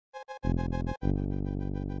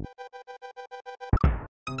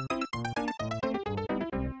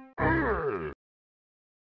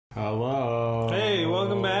Hello. Hey,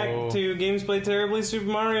 welcome back to Games Play Terribly Super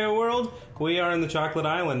Mario World. We are in the Chocolate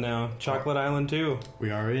Island now. Chocolate Island 2. We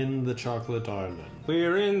are in the Chocolate Island.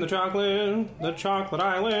 We're in the Chocolate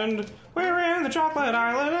Island. We're in the Chocolate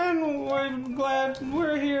Island, and we're glad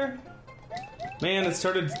we're here. Man, it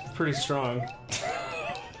started pretty strong.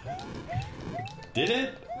 Did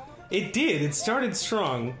it? It did. It started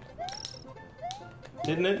strong.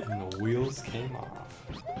 Didn't it? And the wheels came off.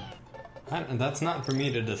 That's not for me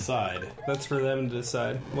to decide. That's for them to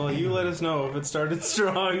decide. Well, you let us know if it started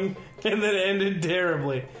strong and then ended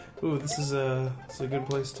terribly. Ooh, this is a good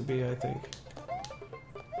place to be, I think.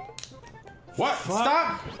 What? Fuck.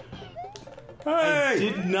 Stop! Hey! I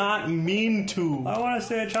did not mean to. I want to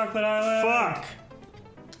say a Chocolate Island. Fuck!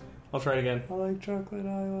 I'll try it again. I like Chocolate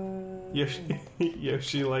Island.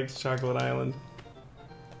 Yoshi likes Chocolate Island.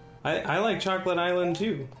 I like Chocolate Island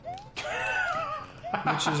too.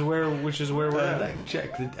 Which is where we're I at. like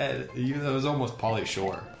chocolate. That was almost Pauly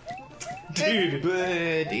Shore. Dude.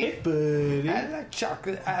 Buddy. I like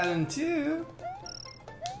Chocolate Island too.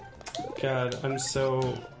 God, I'm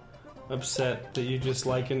so upset that you just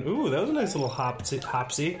like an. Ooh, that was a nice little hopsy.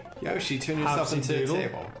 Yoshi, turn yourself into Hopsy-doodle. a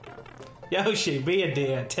table. Yoshi, be a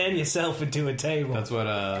deer. Turn yourself into a table. That's what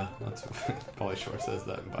Pauly Shore says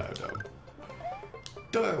that in Biodome.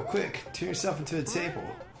 Doyle, quick, turn yourself into a table.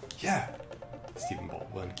 Yeah. Stephen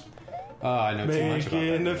Baldwin. Oh, I know too much about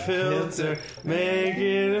that. Making a filter,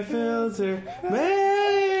 making a filter,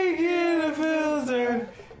 making a filter.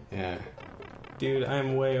 Yeah. Dude,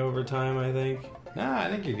 I'm way over time, I think. Nah, I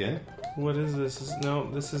think you're good. What is this? No,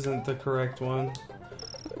 this isn't the correct one.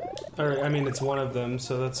 Or, I mean, it's one of them,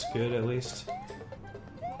 so that's good, at least.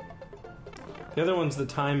 The other one's the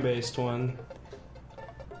time-based one.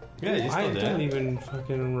 Yeah, you still I did. don't even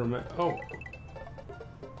fucking remember. Oh.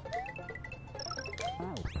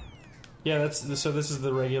 Yeah, so this is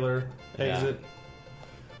the regular exit.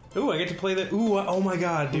 Yeah. Ooh, I get to play the... Ooh, oh my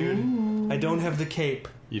god, dude. Ooh. I don't have the cape.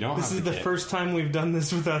 You don't This have is the the cape. first time we've done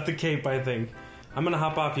this without the cape, I think. I'm gonna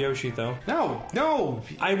hop off Yoshi, though. No!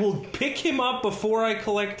 I will pick him up before I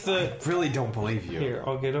collect the... I really don't believe you. Here,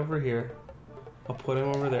 I'll get over here. I'll put him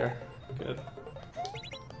over there. Good.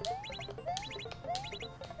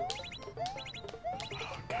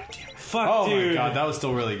 Fuck, Oh dude. my god, that was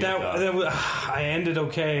still really good. That was, I ended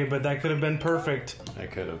okay, but that could have been perfect. I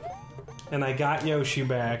could have. And I got Yoshi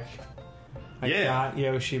back. I got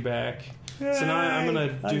Yoshi back. Yay, so now I'm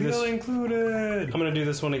gonna do this. Included. I'm gonna do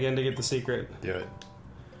this one again to get the secret. Do it.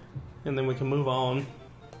 And then we can move on.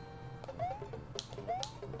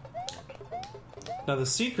 Now the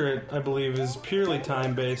secret, I believe, is purely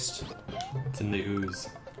time-based. It's in the ooze.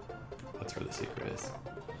 That's where the secret is.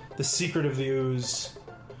 The secret of the ooze.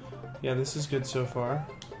 Yeah, this is good so far.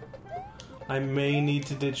 I may need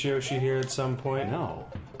to ditch Yoshi here at some point. No.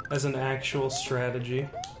 As an actual strategy.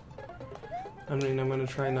 I mean, I'm gonna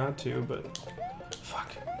try not to, but...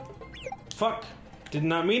 Fuck. Fuck! Did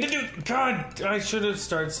not mean to do... God! I should have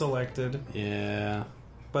started selected. Yeah.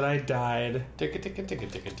 But I died.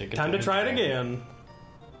 Time to try it again.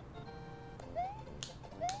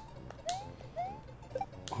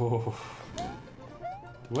 Oh.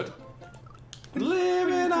 What?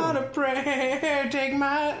 Living on a prayer, take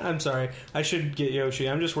my... I'm sorry. I should get Yoshi.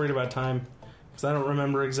 I'm just worried about time. Because I don't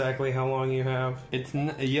remember exactly how long you have.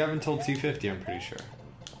 You have until 2:50, I'm pretty sure.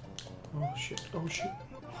 Oh shit. Oh shit.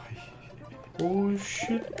 Oh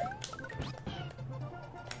shit.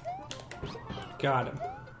 Got him.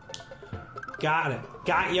 Got him.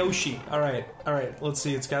 Got Yoshi. Alright. Alright. Let's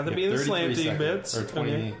see. It's got to be the slanty bits. Or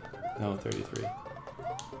 20. Okay. No, 33.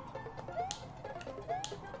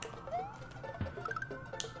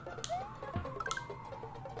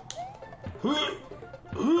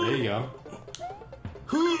 There you go.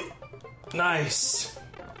 Nice.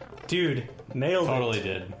 Dude, nailed it. Totally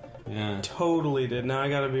did. Yeah. Totally did. Now I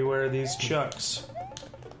gotta beware of these chucks.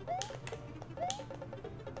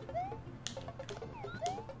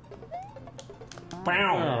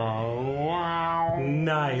 Bow. Wow.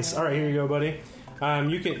 Nice. Alright, here you go, buddy.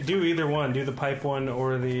 You can do either one. Do the pipe one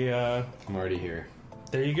or the... I'm already here.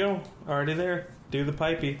 There you go. Already there. Do the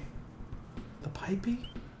pipey. The pipey?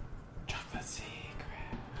 Chocolate secret.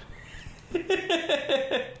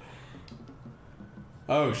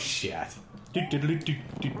 Oh, shit.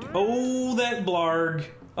 Oh, that blarg.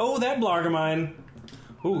 Oh, that blarg of mine.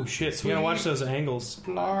 Oh, shit. Sweet. You gotta watch those angles.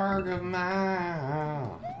 Blarg of mine.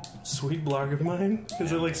 Sweet blarg of mine?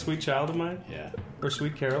 Is it like Sweet Child of Mine? Yeah. Or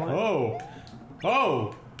Sweet Caroline? Oh.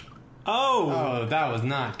 Oh. Oh! Oh, that was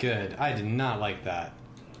not good. I did not like that.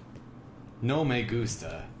 No me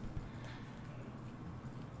gusta.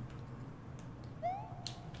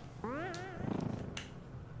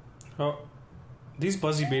 Oh, these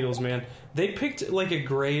Buzzy Beetles, man. They picked, like, a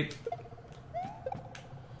great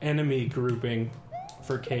enemy grouping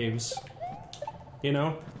for caves. You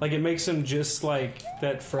know? Like, it makes them just, like,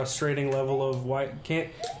 that frustrating level of why... Can't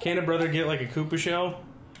a brother get, like, a Koopa shell?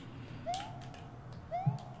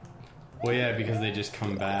 Well, yeah, because they just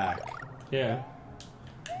come back. Yeah.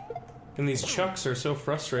 And these Chucks are so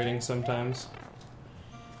frustrating sometimes.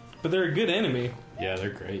 But they're a good enemy. Yeah,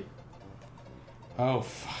 they're great. Oh,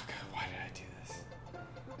 fuck. Why did I do this?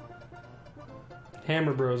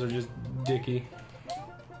 Hammer Bros are just dicky.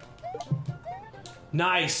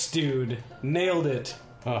 Nice, dude. Nailed it.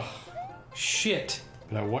 Ugh. Shit.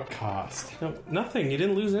 But at what cost? No, nothing. You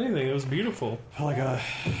didn't lose anything. It was beautiful. I felt like I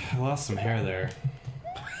lost some hair there.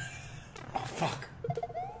 Oh, fuck.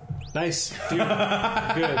 Nice, dude.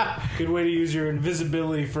 Good. Good way to use your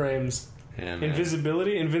invisibility frames. Yeah, man.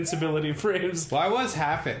 Invincibility frames. Well, I was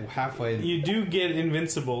halfway. You do get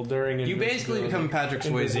invincible during You basically become Patrick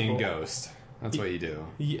Swayze Invisible. in Ghost. That's what you do.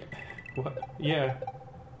 Yeah. What? Yeah.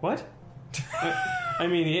 What? I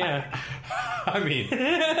mean, yeah. I mean,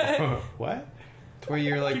 what? It's where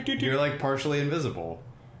you're like partially invisible,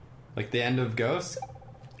 like the end of Ghost.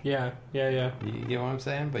 Yeah. You know what I'm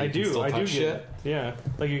saying? But you I can do. still I touch do shit. get. Yeah.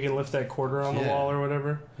 Like you can lift that quarter on the wall or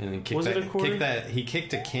whatever. And then kick Was that. it a quarter? Kick that. He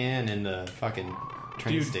kicked a can in the fucking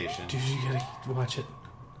train station. Dude, you gotta watch it.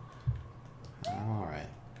 All right.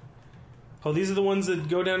 Oh, these are the ones that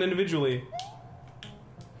go down individually.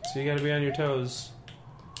 So you gotta be on your toes.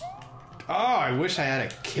 Oh, I wish I had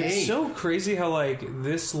a cape. It's so crazy how, like,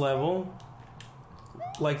 this level,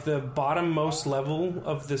 like, the bottom-most level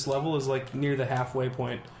of this level is, like, near the halfway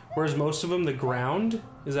point. Whereas most of them, the ground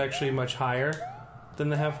is actually much higher than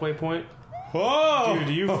the halfway point. Whoa!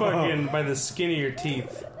 Dude, you fucking, by the skin of your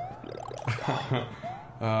teeth.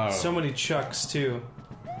 Oh. So many Chucks, too.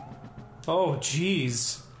 Oh,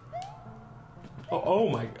 jeez. Oh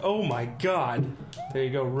my god. There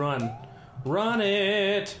you go, run. Run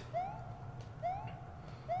it!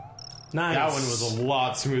 Nice. That one was a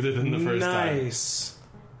lot smoother than the first time. Nice.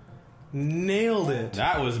 Nailed it.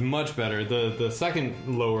 That was much better. The second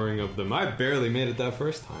lowering of them, I barely made it that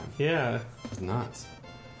first time. Yeah. It was nuts.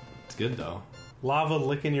 It's good though. Lava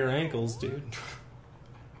licking your ankles, dude.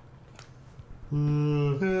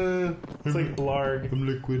 It's like Blarg. I'm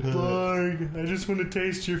liquid high. Blarg, I just want to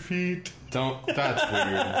taste your feet. Don't. That's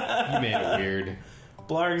weird. You made it weird.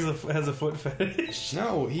 Blarg has a foot fetish.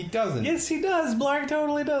 No, he doesn't. Yes, he does. Blarg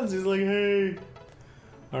totally does. He's like, hey.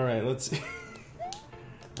 Alright, let's see.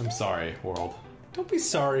 I'm sorry, world. Don't be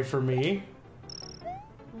sorry for me.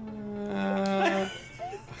 Oh,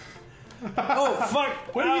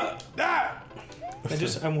 fuck! What are you? Ah!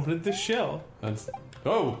 I wanted the shell. That's.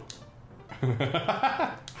 Oh!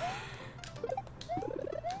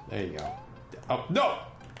 There you go. Oh, no!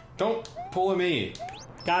 Don't pull at me.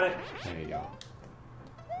 Got it. There you go.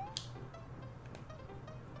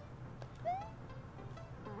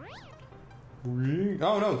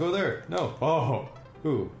 Oh, no, go there. No. Oh.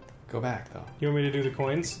 Ooh. Go back, though. You want me to do the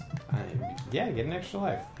coins? Yeah, get an extra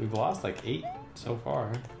life. We've lost like 8 so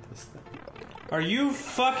far. Are you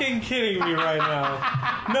fucking kidding me right now?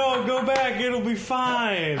 No, go back. It'll be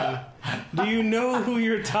fine. Do you know who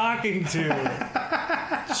you're talking to?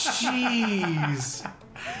 Jeez.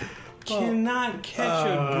 Cannot catch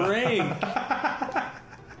a break.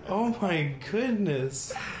 Oh my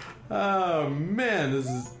goodness. Oh, man. This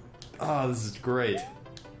is great.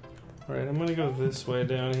 Alright, I'm gonna go this way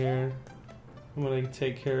down here. I'm gonna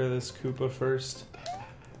take care of this Koopa first.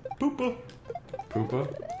 Poopa. Poopa?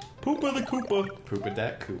 Poopa the Koopa. Poopa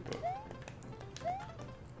dat Koopa.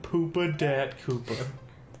 Poopa dat Koopa.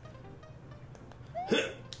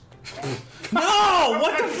 No!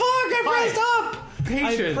 What the fuck? I pressed up!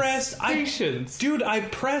 Patience. Patience. Dude, I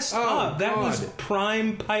pressed up. That was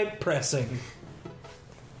prime pipe pressing.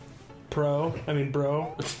 Bro.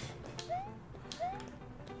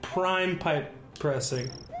 Prime pipe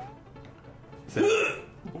pressing.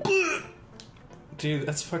 Dude,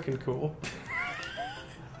 that's fucking cool.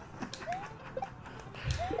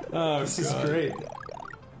 Oh, this is great.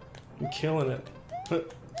 I'm killing it.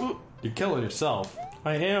 You're killing yourself.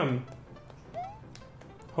 I am.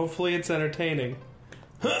 Hopefully it's entertaining.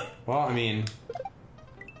 Well, I mean,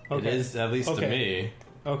 Okay. it is, at least to me.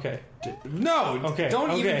 Okay. No! Okay.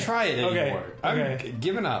 Don't even try it Okay. anymore. Okay. I'm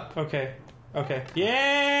giving up. Okay.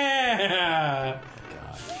 Yeah!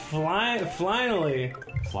 Finally.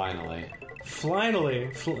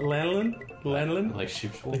 Lanolin? Like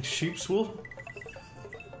sheep's wool? Like sheep's wool?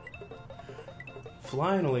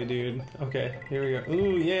 finally, dude. Okay, here we go.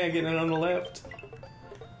 Ooh, yeah, getting it on the left.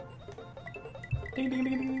 Ding, ding,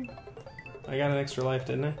 ding, ding. I got an extra life,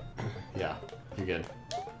 didn't I? Yeah, you're good.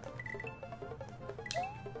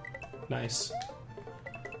 Nice.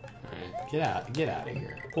 Alright, get out of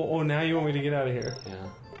here. Oh, now you want me to get out of here? Yeah.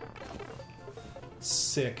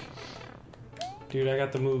 Sick. Dude, I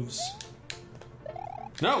got the moves.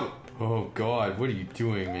 No! Oh god, what are you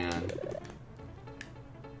doing, man?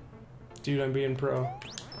 Dude, I'm being pro.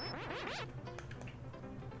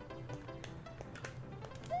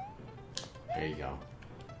 There you go.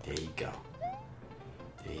 There you go.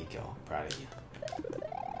 There you go. Proud of you.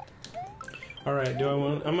 Alright,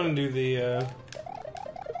 I'm gonna do the, I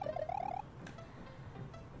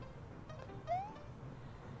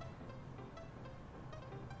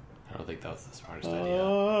don't think that was the smartest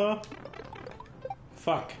idea.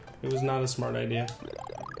 Fuck. It was not a smart idea.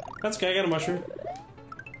 That's okay, I got a mushroom.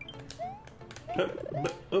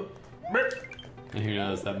 And who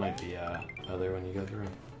knows, that might be other when you go through.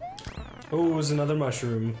 Oh, it was another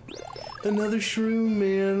mushroom. Another shroom,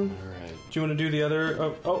 man. Alright. Do you want to do the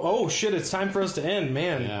other? Oh, shit, it's time for us to end,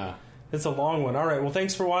 man. Yeah. It's a long one. Alright, well,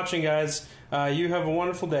 thanks for watching, guys. You have a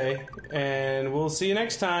wonderful day, and we'll see you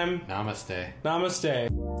next time. Namaste. Namaste.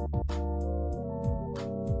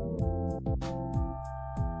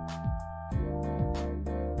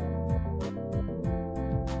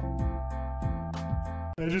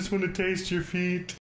 I just want to taste your feet.